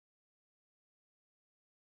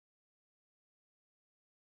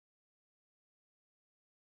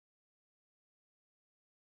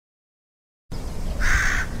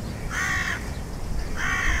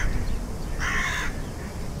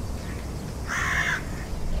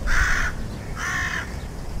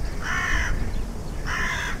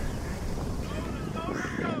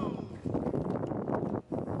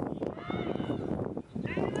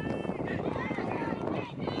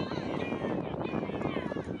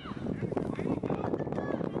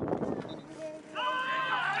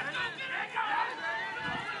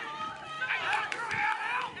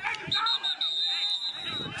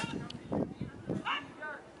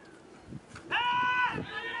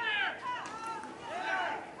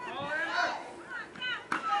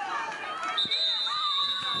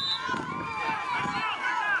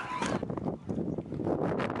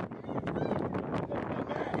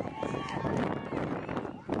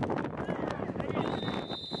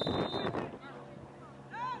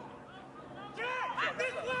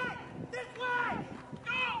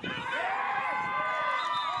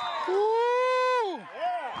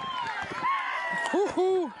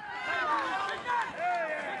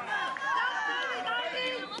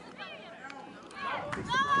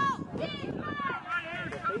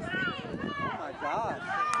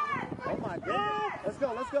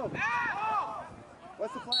go, let's go.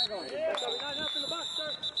 What's the flag on? Yeah. We're not enough in the box, sir.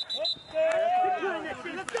 Let's go!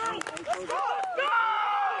 Let's go! Let's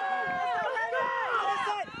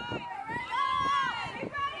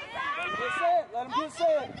go! Let him get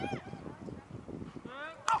set.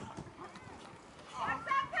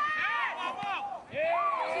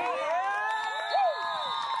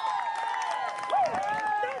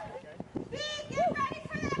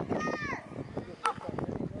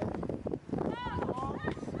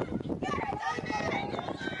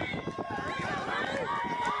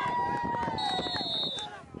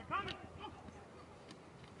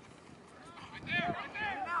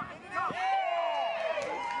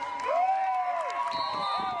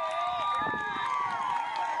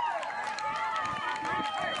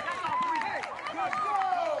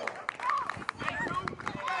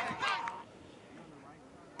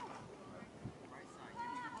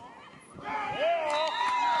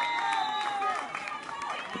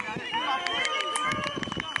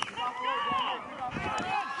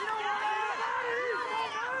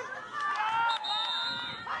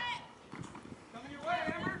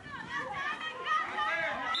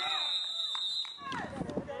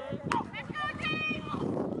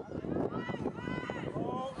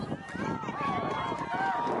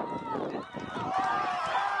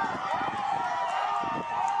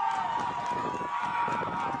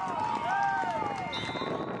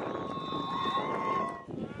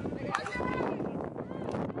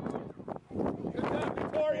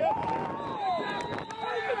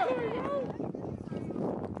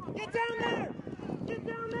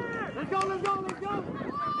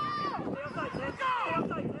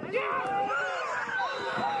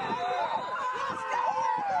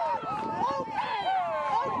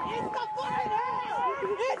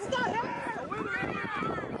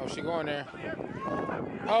 Oh, she going there.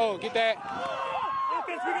 Oh, get that.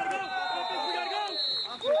 Offense, we gotta go. Offense, we gotta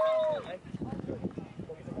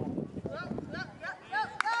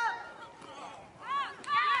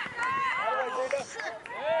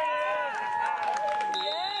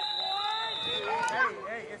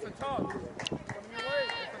Hey, it's a toss. Coming your way.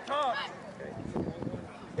 It's a toss.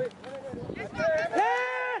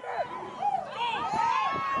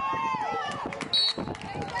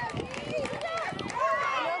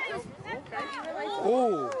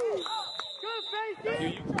 Ooh. Good face,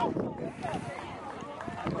 Hey,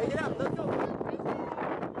 get up. Let's go.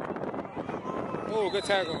 Oh, good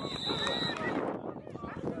tackle.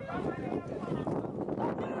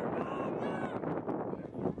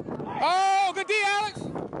 Oh, good D, Alex.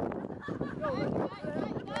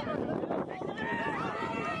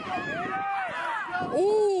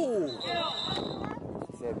 Ooh.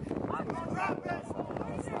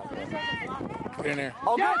 Get in there.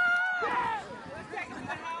 Oh, good.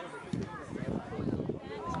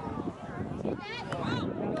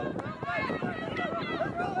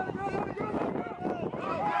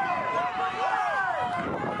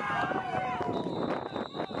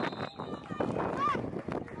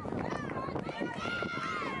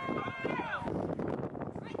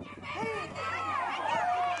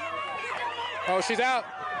 Oh, she's out.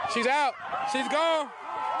 She's out. She's gone.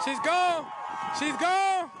 She's gone. She's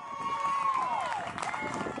gone.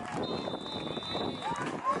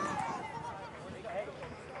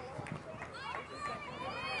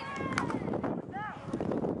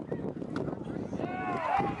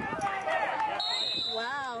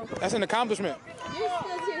 Wow. That's an accomplishment. You're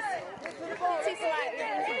still too slight.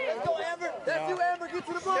 Let's go, Amber. That's you, Amber. Get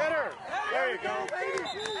to the ball. Get her. There you go, baby.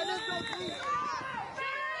 And let's go, please.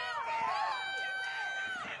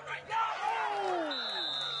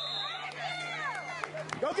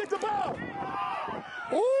 Go get the ball.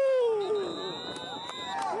 Ooh.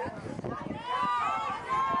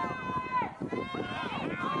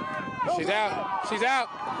 She's out. She's out.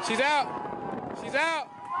 She's out. She's out.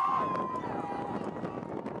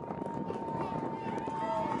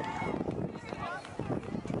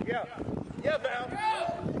 Yeah. Yeah, Val.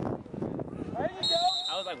 There you go.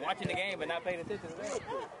 I was like watching the game but not paying attention to that.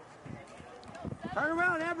 Turn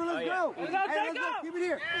around, Amber. Let's go. Let's Hey, go, let's take go. off. Keep it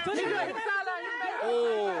here. Keep it here. Oh.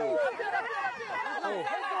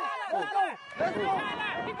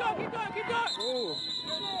 Keep going, keep going, keep going. Ooh.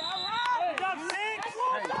 Good job, six.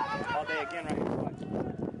 All day again, right here.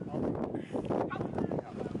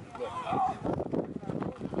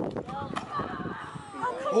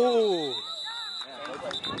 Ooh.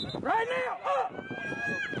 Right now, up.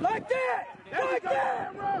 Like that. Like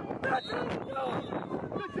that. That's it.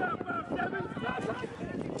 Good job, 5-7.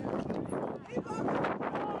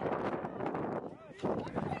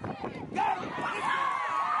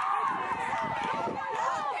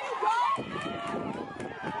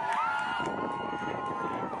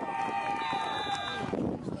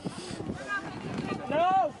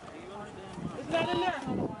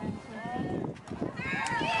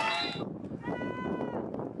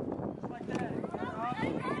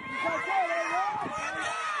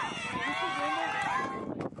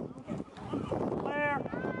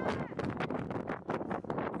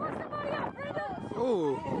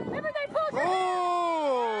 Ooh. Oh!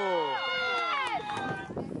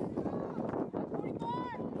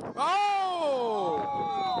 Oh!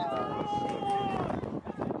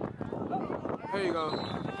 There you go.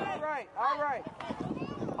 All right, all right.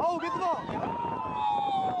 Oh, get the ball.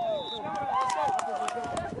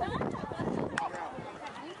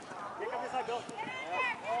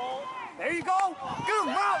 There you go. Good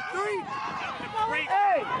route, 3.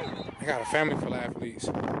 Hey! I got a family full of athletes.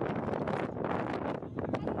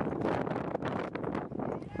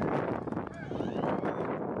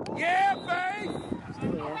 Yeah, Faith!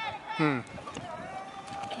 Here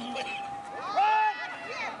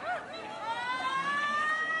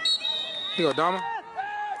you go, Dama.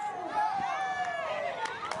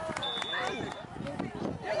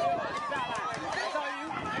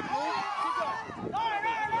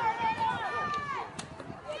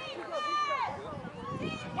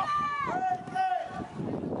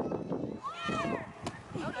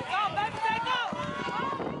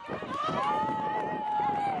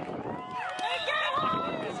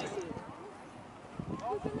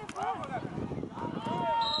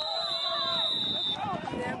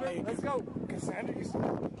 Let's go. Cassandra used to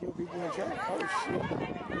kill people in track. Oh, shit.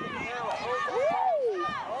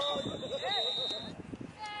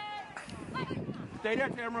 Stay there,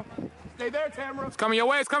 Tamara. Stay there, Tamara. It's coming your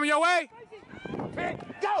way. It's coming your way. Hey,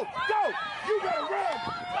 go, go. You gotta run.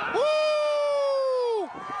 Woo!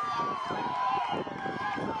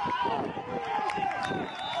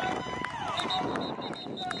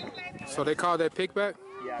 So they called that pick back?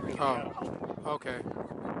 Yeah, Oh, okay.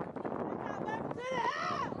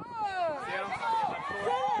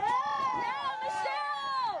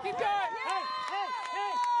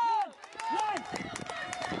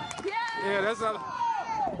 Yeah, that's a...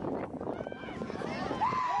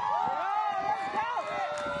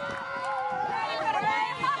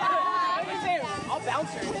 I'll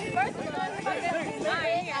bounce her.